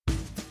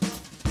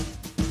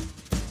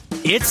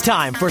It's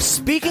time for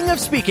Speaking of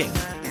Speaking.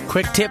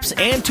 Quick tips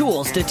and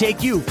tools to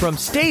take you from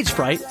stage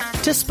fright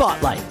to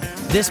spotlight.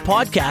 This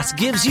podcast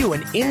gives you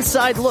an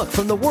inside look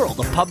from the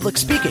world of public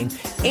speaking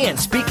and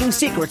speaking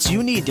secrets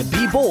you need to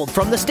be bold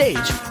from the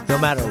stage, no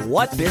matter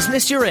what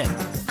business you're in.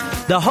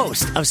 The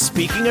host of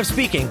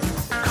Speaking,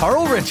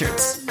 Carl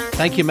Richards.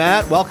 Thank you,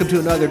 Matt. Welcome to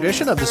another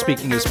edition of the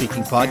Speaking of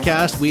Speaking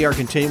podcast. We are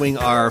continuing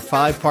our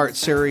 5-part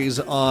series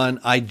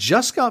on I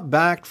just got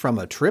back from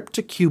a trip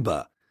to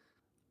Cuba.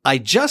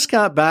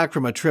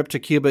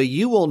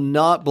 You will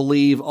not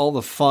believe all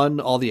the fun,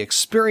 all the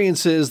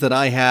experiences that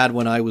I had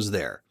when I was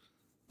there.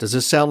 Does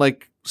this sound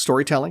like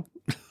storytelling?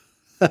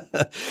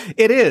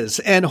 It is.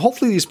 And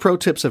hopefully these pro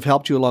tips have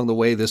helped you along the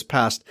way this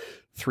past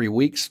 3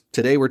 weeks.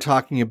 Today we're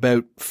talking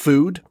about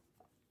food.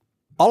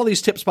 All of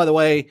these tips, by the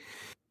way,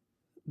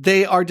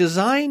 they are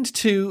designed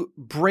to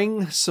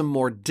bring some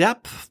more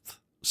depth,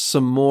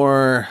 some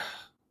more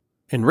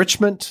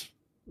enrichment,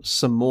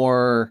 some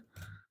more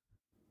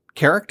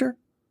character,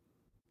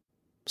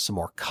 some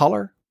more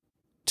color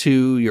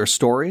to your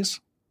stories.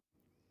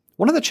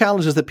 One of the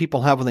challenges that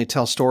people have when they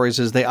tell stories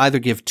is they either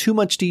give too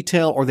much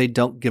detail or they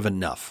don't give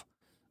enough,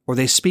 or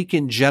they speak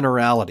in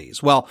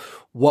generalities. Well,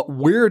 what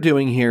we're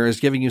doing here is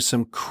giving you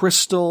some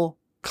crystal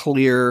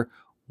clear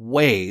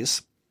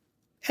ways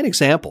and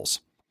examples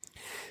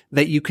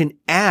that you can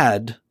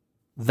add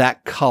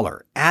that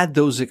color, add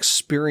those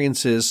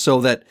experiences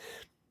so that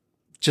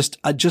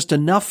just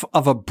enough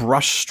of a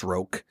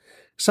brushstroke.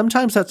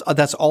 Sometimes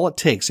that's all it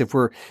takes.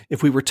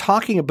 If we were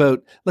talking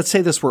about, let's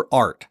say this were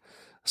art,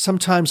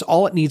 sometimes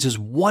all it needs is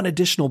one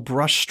additional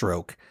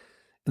brushstroke,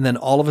 and then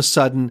all of a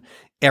sudden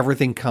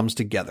everything comes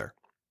together.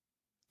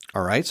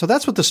 All right, so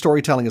that's what the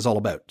storytelling is all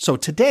about. So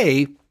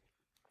today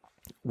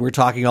we're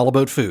talking all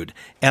about food,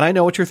 and I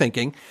know what you're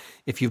thinking.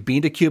 If you've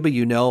been to Cuba,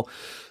 you know,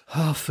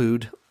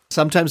 food.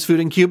 Sometimes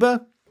food in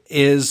Cuba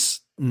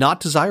is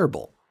not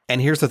desirable. And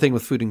here's the thing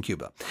with food in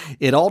Cuba: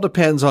 it all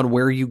depends on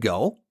where you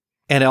go.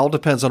 And it all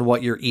depends on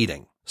what you're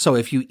eating. So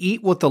if you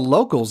eat what the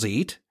locals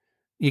eat,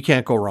 you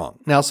can't go wrong.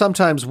 Now,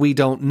 sometimes we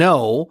don't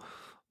know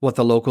what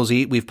the locals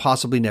eat. We've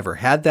possibly never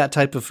had that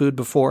type of food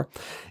before.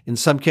 In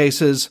some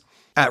cases,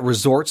 at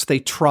resorts, they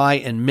try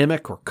and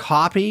mimic or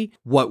copy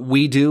what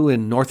we do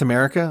in North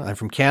America. I'm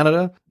from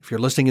Canada. If you're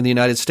listening in the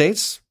United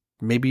States,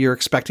 maybe you're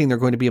expecting they're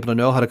going to be able to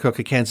know how to cook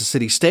a Kansas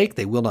City steak.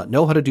 They will not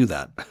know how to do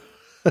that.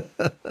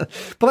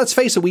 But let's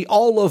face it, we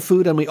all love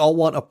food and we all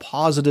want a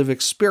positive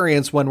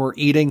experience when we're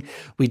eating.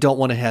 We don't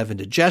want to have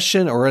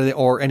indigestion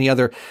or any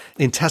other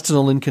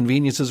intestinal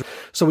inconveniences.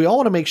 So we all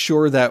want to make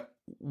sure that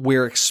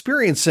we're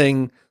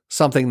experiencing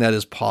something that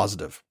is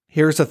positive.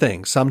 Here's the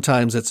thing.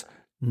 Sometimes it's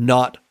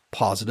not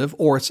positive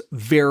or it's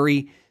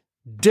very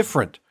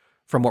different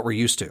from what we're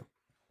used to.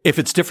 If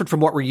it's different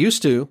from what we're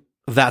used to,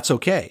 that's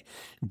okay.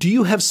 Do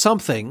you have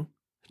something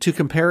to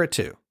compare it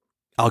to?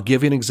 I'll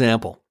give you an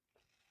example.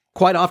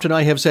 Quite often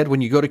I have said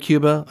when you go to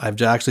Cuba,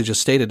 I've actually just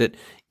stated it,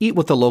 eat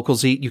what the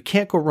locals eat. You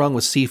can't go wrong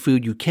with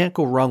seafood. You can't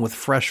go wrong with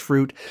fresh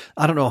fruit.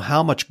 I don't know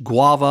how much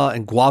guava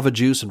and guava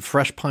juice and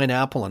fresh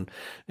pineapple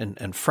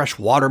and fresh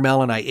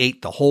watermelon I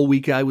ate the whole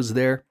week I was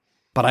there.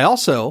 But I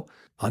also,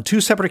 on 2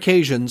 separate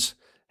occasions,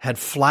 had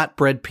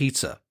flatbread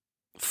pizza.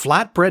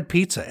 Flatbread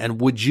pizza. And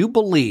would you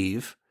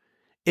believe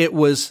it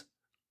was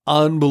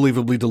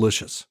unbelievably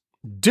delicious.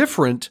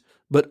 Different,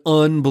 but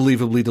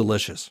unbelievably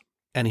delicious.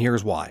 And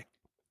here's why.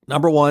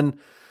 Number one,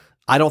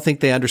 I don't think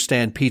they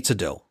understand pizza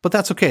dough, but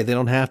that's okay. They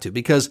don't have to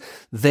because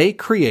they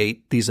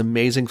create these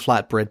amazing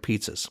flatbread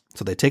pizzas.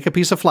 So they take a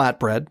piece of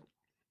flatbread,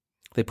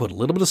 they put a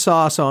little bit of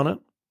sauce on it,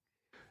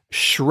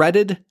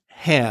 shredded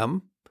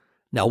ham.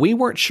 Now, we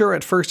weren't sure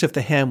at first if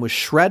the ham was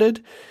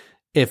shredded,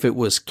 if it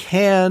was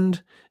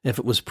canned, if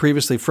it was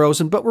previously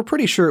frozen, but we're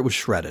pretty sure it was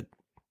shredded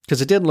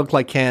because it didn't look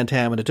like canned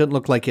ham and it didn't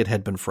look like it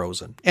had been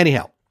frozen.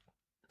 Anyhow,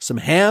 some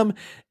ham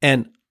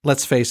and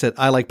let's face it,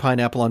 I like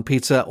pineapple on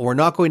pizza. We're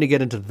not going to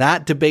get into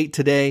that debate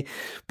today,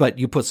 but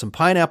you put some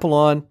pineapple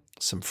on,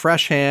 some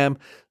fresh ham,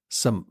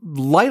 some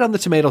light on the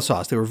tomato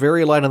sauce. They were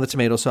very light on the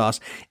tomato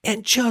sauce,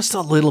 and just a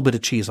little bit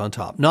of cheese on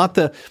top. Not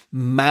the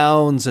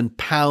mounds and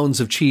pounds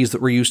of cheese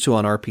that we're used to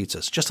on our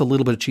pizzas, just a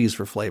little bit of cheese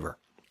for flavor.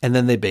 And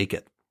then they bake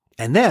it.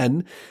 And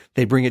then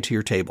they bring it to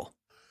your table.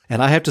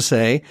 And I have to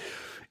say,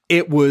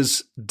 it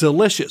was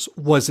delicious.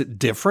 Was it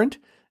different?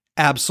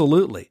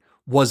 Absolutely.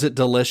 Was it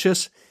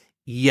delicious?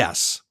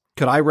 Yes.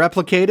 Could I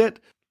replicate it?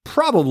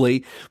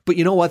 Probably. But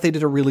you know what? They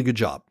did a really good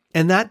job.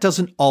 And that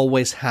doesn't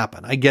always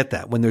happen. I get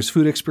that. When there's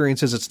food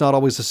experiences, it's not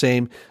always the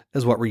same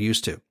as what we're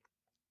used to.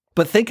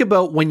 But think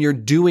about when you're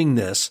doing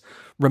this,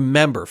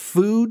 remember,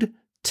 food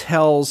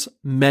tells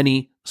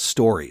many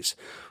stories.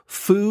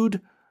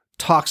 Food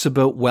talks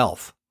about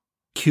wealth.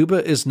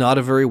 Cuba is not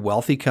a very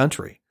wealthy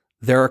country.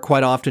 There are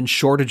quite often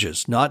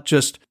shortages, not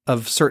just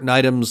of certain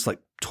items like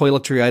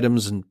toiletry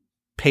items and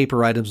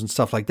paper items and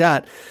stuff like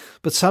that,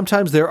 but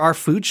sometimes there are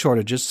food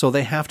shortages, so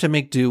they have to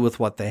make do with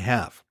what they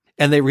have.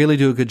 And they really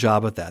do a good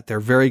job at that. They're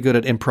very good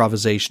at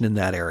improvisation in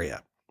that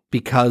area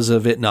because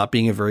of it not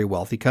being a very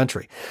wealthy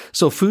country.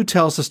 So food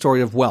tells the story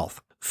of wealth.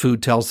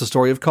 Food tells the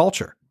story of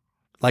culture.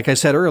 Like I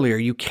said earlier,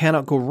 you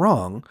cannot go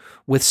wrong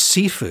with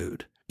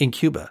seafood in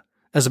Cuba.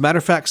 As a matter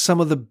of fact, some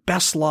of the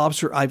best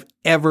lobster I've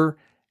ever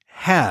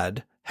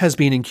had has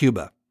been in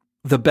Cuba.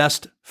 The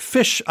best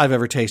fish I've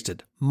ever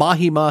tasted,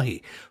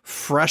 mahi-mahi,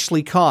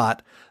 freshly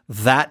caught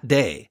that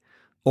day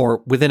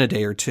or within a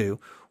day or two,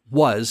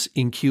 was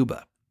in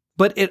Cuba.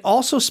 But it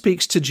also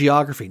speaks to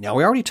geography. Now,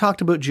 we already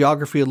talked about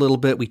geography a little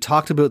bit. We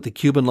talked about the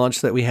Cuban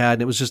lunch that we had,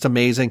 and it was just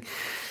amazing.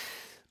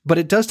 But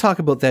it does talk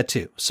about that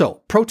too.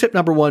 So, pro tip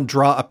number 1,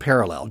 draw a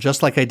parallel,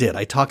 just like I did.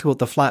 I talked about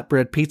the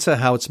flatbread pizza,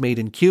 how it's made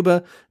in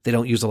Cuba. They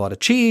don't use a lot of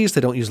cheese.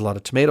 They don't use a lot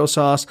of tomato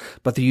sauce,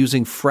 but they're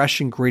using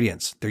fresh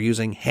ingredients. They're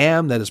using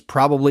ham that is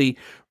probably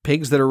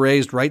pigs that are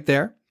raised right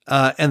there.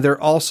 And they're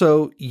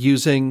also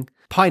using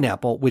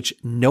pineapple, which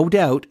no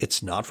doubt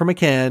it's not from a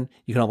can.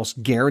 You can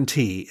almost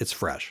guarantee it's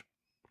fresh.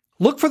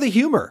 Look for the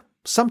humor.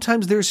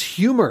 Sometimes there's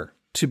humor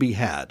to be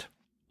had.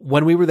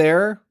 When we were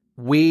there,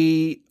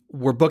 we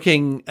were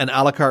booking an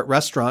a la carte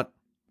restaurant,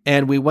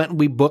 and we went and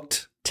we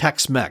booked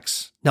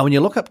Tex-Mex. Now, when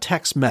you look up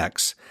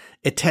Tex-Mex,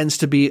 it tends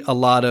to be a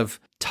lot of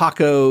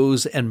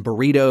tacos and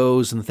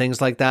burritos and things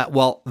like that.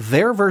 Well,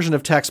 their version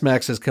of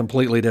Tex-Mex is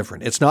completely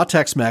different. It's not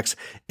Tex-Mex.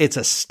 It's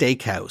a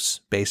steakhouse,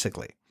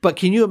 basically. But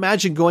can you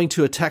imagine going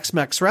to a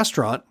Tex-Mex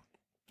restaurant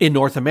in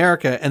North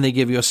America and they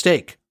give you a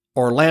steak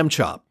or lamb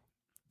chop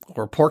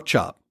or pork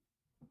chop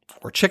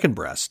or chicken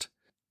breast?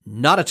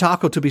 Not a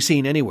taco to be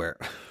seen anywhere.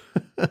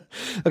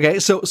 Okay,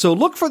 so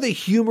look for the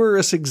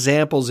humorous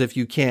examples if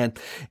you can.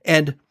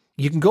 And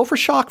you can go for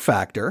shock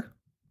factor,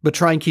 but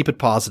try and keep it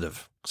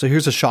positive. So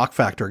here's a shock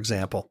factor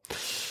example.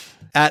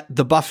 At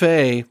the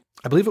buffet,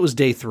 I believe it was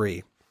day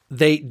 3,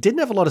 they didn't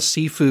have a lot of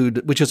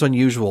seafood, which is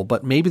unusual,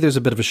 but maybe there's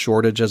a bit of a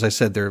shortage. As I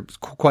said,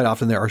 quite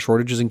often there are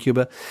shortages in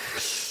Cuba,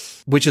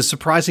 which is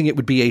surprising it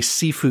would be a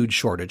seafood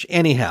shortage.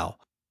 Anyhow,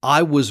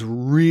 I was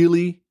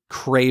really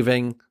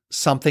craving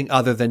something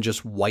other than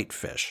just white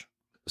fish.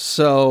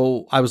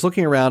 So I was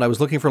looking around, I was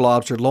looking for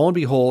lobster. Lo and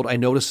behold, I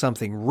noticed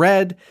something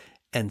red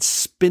and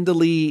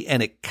spindly,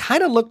 and it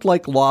kind of looked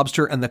like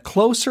lobster. And the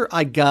closer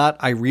I got,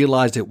 I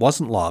realized it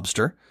wasn't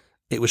lobster,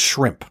 it was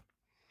shrimp.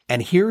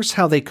 And here's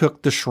how they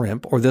cook the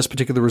shrimp, or this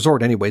particular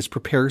resort anyways,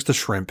 prepares the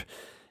shrimp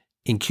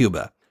in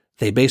Cuba.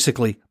 They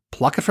basically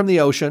pluck it from the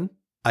ocean.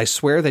 I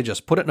swear they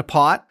just put it in a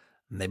pot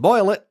and they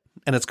boil it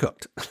and it's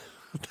cooked.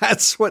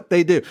 That's what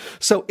they do.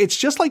 So it's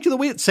just like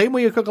same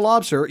way you cook a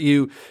lobster.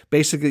 You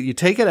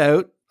take it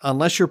out,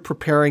 unless you're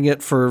preparing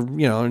it for,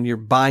 and you're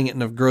buying it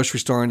in a grocery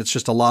store and it's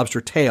just a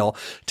lobster tail.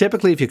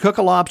 Typically, if you cook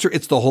a lobster,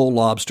 it's the whole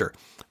lobster.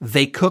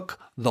 They cook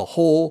the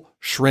whole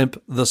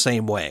shrimp the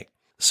same way.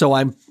 So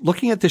I'm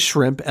looking at this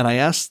shrimp and I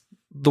asked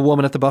the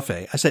woman at the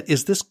buffet, I said,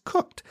 "Is this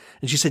cooked?"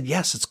 And she said,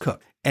 "Yes, it's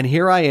cooked." And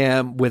here I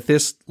am with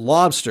this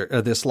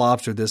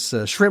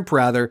shrimp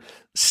rather,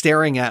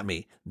 staring at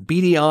me,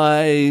 beady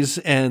eyes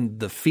and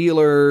the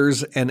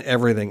feelers and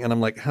everything. And I'm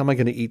like, how am I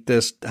going to eat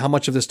this? How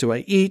much of this do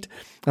I eat?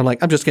 I'm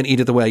like, I'm just going to eat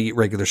it the way I eat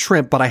regular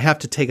shrimp, but I have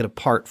to take it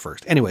apart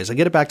first. Anyways, I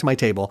get it back to my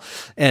table,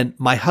 and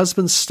my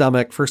husband's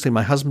stomach, firstly,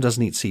 my husband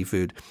doesn't eat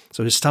seafood,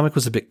 so his stomach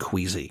was a bit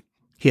queasy.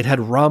 He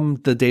had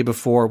rum the day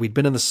before. We'd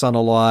been in the sun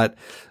a lot,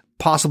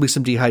 possibly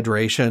some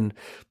dehydration,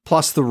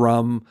 plus the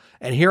rum.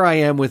 And here I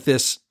am with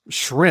this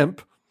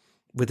shrimp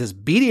with his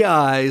beady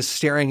eyes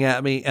staring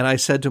at me. And I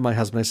said to my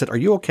husband, I said, "Are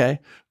you okay?"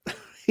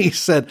 He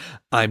said,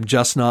 "I'm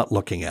just not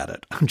looking at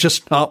it. I'm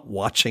just not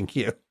watching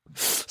you."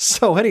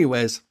 So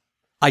anyways,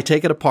 I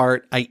take it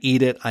apart. I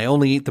eat it. I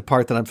only eat the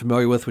part that I'm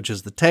familiar with, which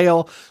is the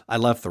tail. I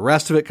left the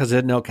rest of it because I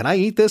didn't know, can I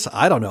eat this?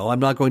 I don't know. I'm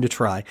not going to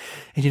try.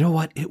 And you know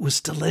what? It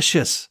was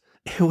delicious.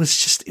 It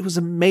was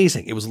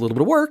amazing. It was a little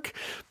bit of work,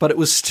 but it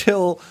was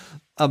still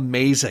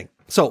amazing.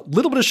 So a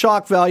little bit of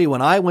shock value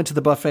when I went to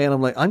the buffet, and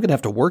I'm like, I'm going to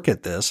have to work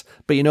at this.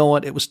 But you know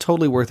what? It was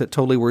totally worth it,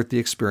 totally worth the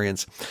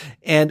experience.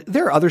 And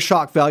there are other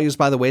shock values,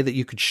 by the way, that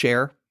you could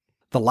share.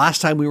 The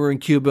last time we were in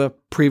Cuba,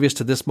 previous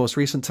to this most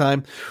recent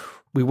time,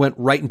 we went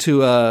right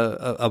into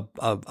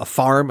a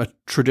farm, a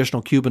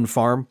traditional Cuban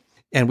farm,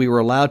 and we were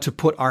allowed to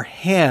put our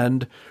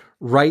hand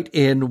right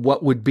in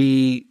what would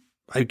be,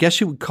 I guess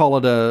you would call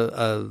it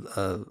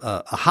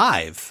a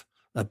hive,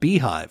 a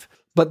beehive.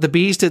 But the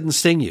bees didn't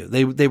sting you.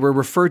 They were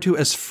referred to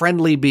as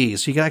friendly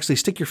bees. So you can actually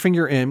stick your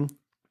finger in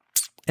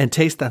and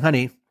taste the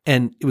honey.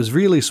 And it was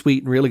really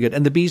sweet and really good.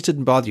 And the bees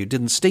didn't bother you,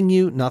 didn't sting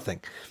you,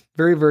 nothing.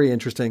 Very, very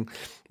interesting.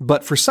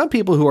 But for some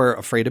people who are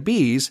afraid of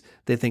bees,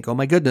 they think, oh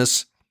my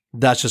goodness,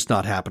 that's just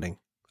not happening.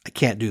 I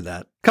can't do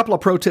that. A couple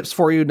of pro tips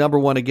for you. Number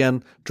 1,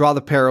 again, draw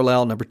the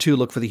parallel. Number 2,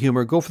 look for the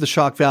humor. Go for the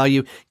shock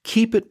value.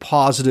 Keep it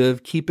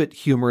positive. Keep it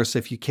humorous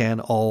if you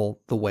can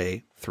all the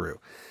way through.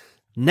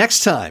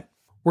 Next time,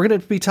 we're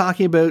going to be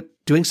talking about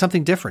doing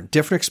something different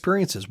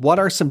experiences. What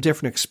are some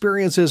different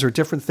experiences or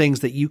different things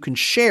that you can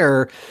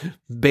share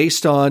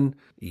based on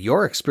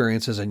your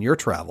experiences and your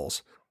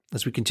travels?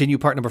 As we continue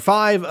part number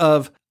 5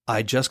 of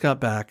I Just Got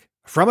Back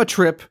from a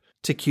Trip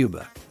to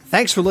Cuba.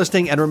 Thanks for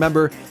listening, and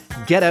remember,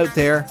 get out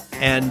there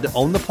and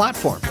own the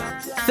platform.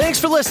 Thanks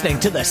for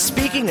listening to the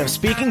Speaking of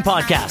Speaking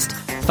podcast.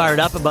 Fired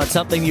up about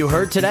something you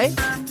heard today?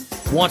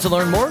 Want to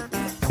learn more?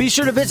 be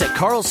sure to visit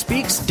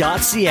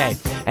carlspeaks.ca.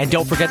 And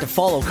don't forget to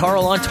follow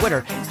Carl on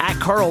Twitter at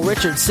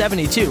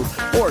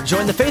CarlRichard72 or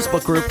join the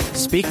Facebook group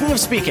Speaking of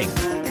Speaking.